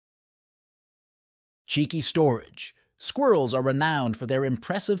Cheeky storage. Squirrels are renowned for their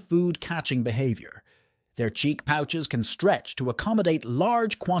impressive food-catching behavior. Their cheek pouches can stretch to accommodate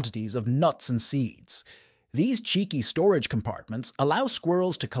large quantities of nuts and seeds. These cheeky storage compartments allow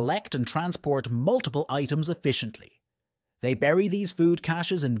squirrels to collect and transport multiple items efficiently. They bury these food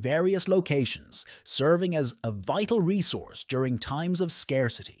caches in various locations, serving as a vital resource during times of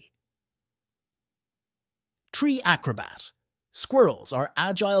scarcity. Tree acrobat. Squirrels are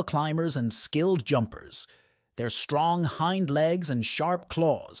agile climbers and skilled jumpers. Their strong hind legs and sharp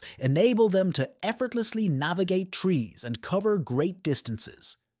claws enable them to effortlessly navigate trees and cover great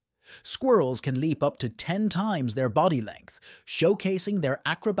distances. Squirrels can leap up to 10 times their body length, showcasing their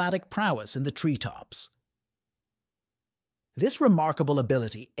acrobatic prowess in the treetops. This remarkable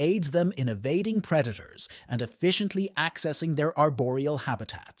ability aids them in evading predators and efficiently accessing their arboreal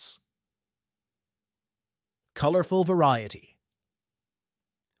habitats. Colorful variety.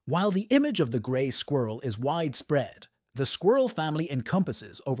 While the image of the gray squirrel is widespread, the squirrel family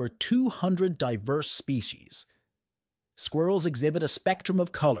encompasses over 200 diverse species. Squirrels exhibit a spectrum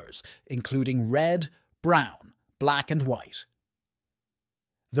of colors, including red, brown, black, and white.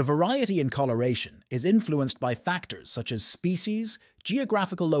 The variety in coloration is influenced by factors such as species,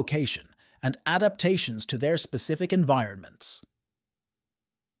 geographical location, and adaptations to their specific environments.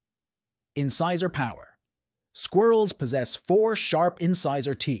 Incisor Power. Squirrels possess 4 sharp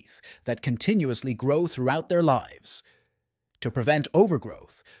incisor teeth that continuously grow throughout their lives. To prevent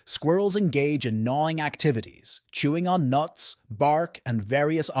overgrowth, squirrels engage in gnawing activities, chewing on nuts, bark, and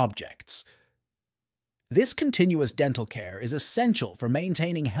various objects. This continuous dental care is essential for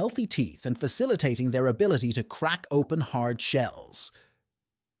maintaining healthy teeth and facilitating their ability to crack open hard shells.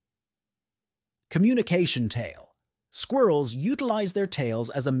 Communication tail. Squirrels utilize their tails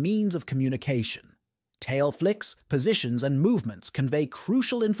as a means of communication. Tail flicks, positions, and movements convey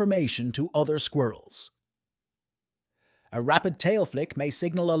crucial information to other squirrels. A rapid tail flick may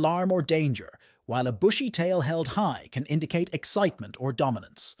signal alarm or danger, while a bushy tail held high can indicate excitement or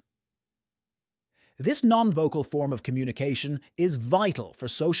dominance. This non-vocal form of communication is vital for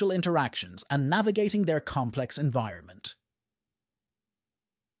social interactions and navigating their complex environment.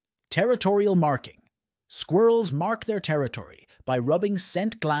 Territorial Marking. Squirrels mark their territory by rubbing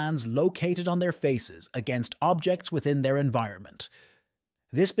scent glands located on their faces against objects within their environment.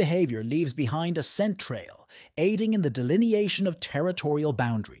 This behavior leaves behind a scent trail, aiding in the delineation of territorial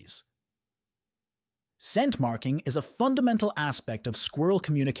boundaries. Scent marking is a fundamental aspect of squirrel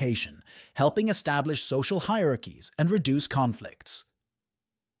communication, helping establish social hierarchies and reduce conflicts.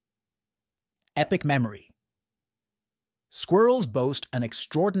 Epic memory. Squirrels boast an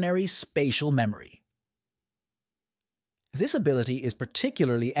extraordinary spatial memory. This ability is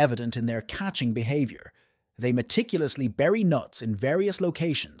particularly evident in their catching behavior. They meticulously bury nuts in various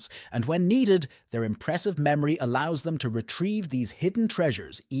locations, and when needed, their impressive memory allows them to retrieve these hidden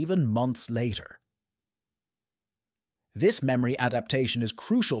treasures even months later. This memory adaptation is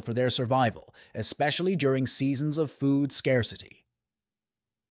crucial for their survival, especially during seasons of food scarcity.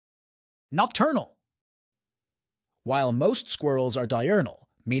 Nocturnal. While most squirrels are diurnal,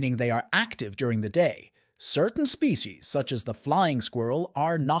 meaning they are active during the day, certain species, such as the flying squirrel,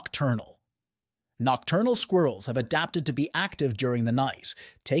 are nocturnal. Nocturnal squirrels have adapted to be active during the night,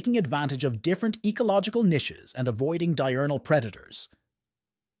 taking advantage of different ecological niches and avoiding diurnal predators.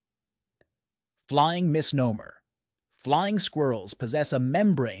 Flying misnomer. Flying squirrels possess a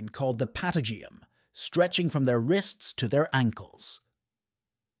membrane called the patagium, stretching from their wrists to their ankles.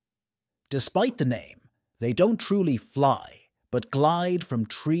 Despite the name, they don't truly fly, but glide from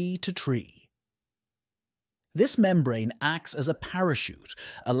tree to tree. This membrane acts as a parachute,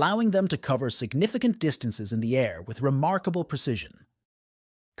 allowing them to cover significant distances in the air with remarkable precision.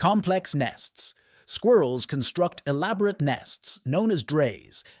 Complex nests. Squirrels construct elaborate nests, known as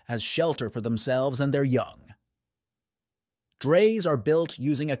drays, as shelter for themselves and their young. Drays are built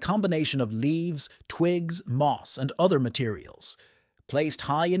using a combination of leaves, twigs, moss, and other materials. Placed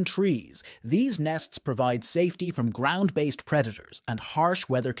high in trees, these nests provide safety from ground-based predators and harsh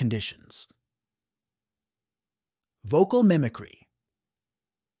weather conditions. Vocal mimicry.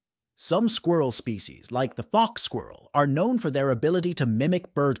 Some squirrel species, like the fox squirrel, are known for their ability to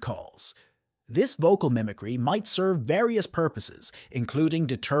mimic bird calls. This vocal mimicry might serve various purposes, including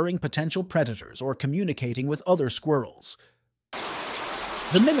deterring potential predators or communicating with other squirrels.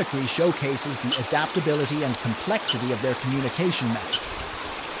 The mimicry showcases the adaptability and complexity of their communication methods.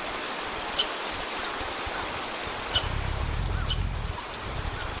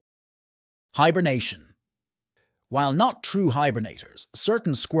 Hibernation. While not true hibernators,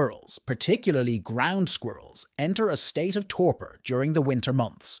 certain squirrels, particularly ground squirrels, enter a state of torpor during the winter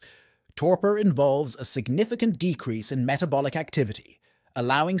months. Torpor involves a significant decrease in metabolic activity,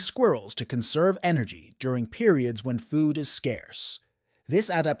 allowing squirrels to conserve energy during periods when food is scarce. This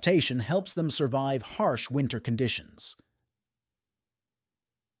adaptation helps them survive harsh winter conditions.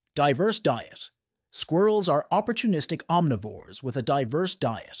 Diverse diet. Squirrels are opportunistic omnivores with a diverse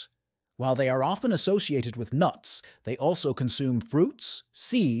diet. While they are often associated with nuts, they also consume fruits,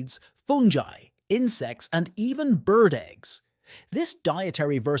 seeds, fungi, insects, and even bird eggs. This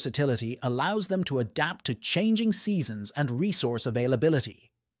dietary versatility allows them to adapt to changing seasons and resource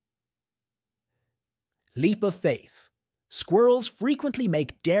availability. Leap of faith. Squirrels frequently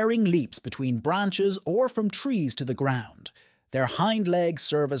make daring leaps between branches or from trees to the ground. Their hind legs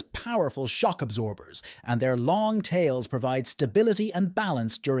serve as powerful shock absorbers, and their long tails provide stability and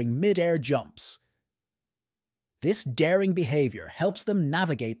balance during mid-air jumps. This daring behavior helps them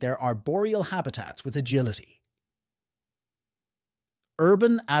navigate their arboreal habitats with agility.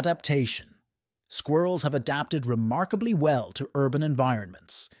 Urban adaptation. Squirrels have adapted remarkably well to urban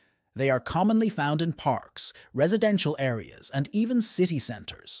environments. They are commonly found in parks, residential areas, and even city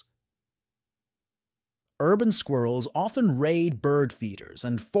centers. Urban squirrels often raid bird feeders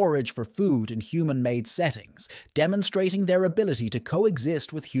and forage for food in human-made settings, demonstrating their ability to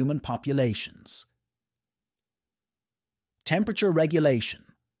coexist with human populations. Temperature regulation.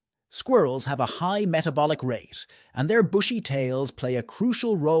 Squirrels have a high metabolic rate, and their bushy tails play a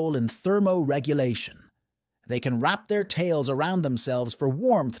crucial role in thermoregulation. They can wrap their tails around themselves for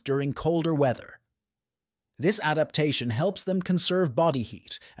warmth during colder weather. This adaptation helps them conserve body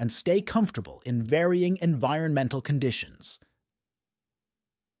heat and stay comfortable in varying environmental conditions.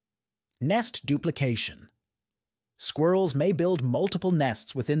 Nest duplication. Squirrels may build multiple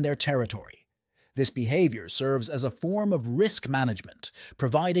nests within their territory. This behavior serves as a form of risk management,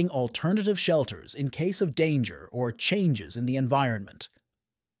 providing alternative shelters in case of danger or changes in the environment.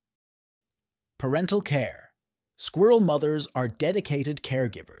 Parental care. Squirrel mothers are dedicated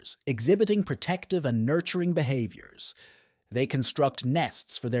caregivers, exhibiting protective and nurturing behaviors. They construct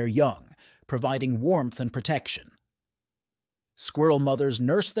nests for their young, providing warmth and protection. Squirrel mothers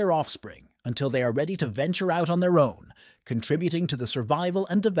nurse their offspring until they are ready to venture out on their own, contributing to the survival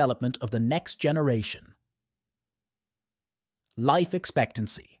and development of the next generation. Life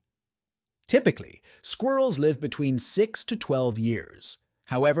expectancy. Typically, squirrels live between 6 to 12 years.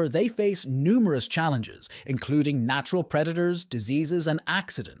 However, they face numerous challenges, including natural predators, diseases, and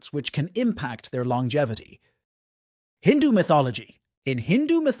accidents, which can impact their longevity. Hindu mythology. In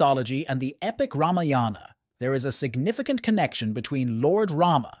Hindu mythology and the epic Ramayana, there is a significant connection between Lord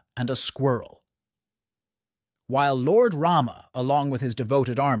Rama and a squirrel. While Lord Rama, along with his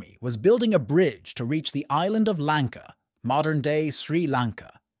devoted army, was building a bridge to reach the island of Lanka, modern-day Sri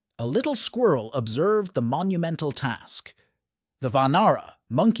Lanka, a little squirrel observed the monumental task. The Vanara,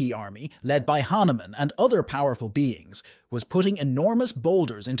 monkey army, led by Hanuman and other powerful beings, was putting enormous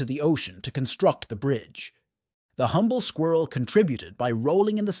boulders into the ocean to construct the bridge. The humble squirrel contributed by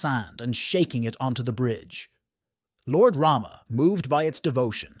rolling in the sand and shaking it onto the bridge. Lord Rama, moved by its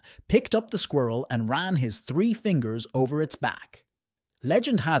devotion, picked up the squirrel and ran his 3 fingers over its back.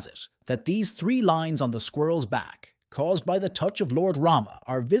 Legend has it that these 3 lines on the squirrel's back, caused by the touch of Lord Rama,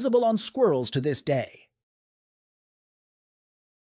 are visible on squirrels to this day.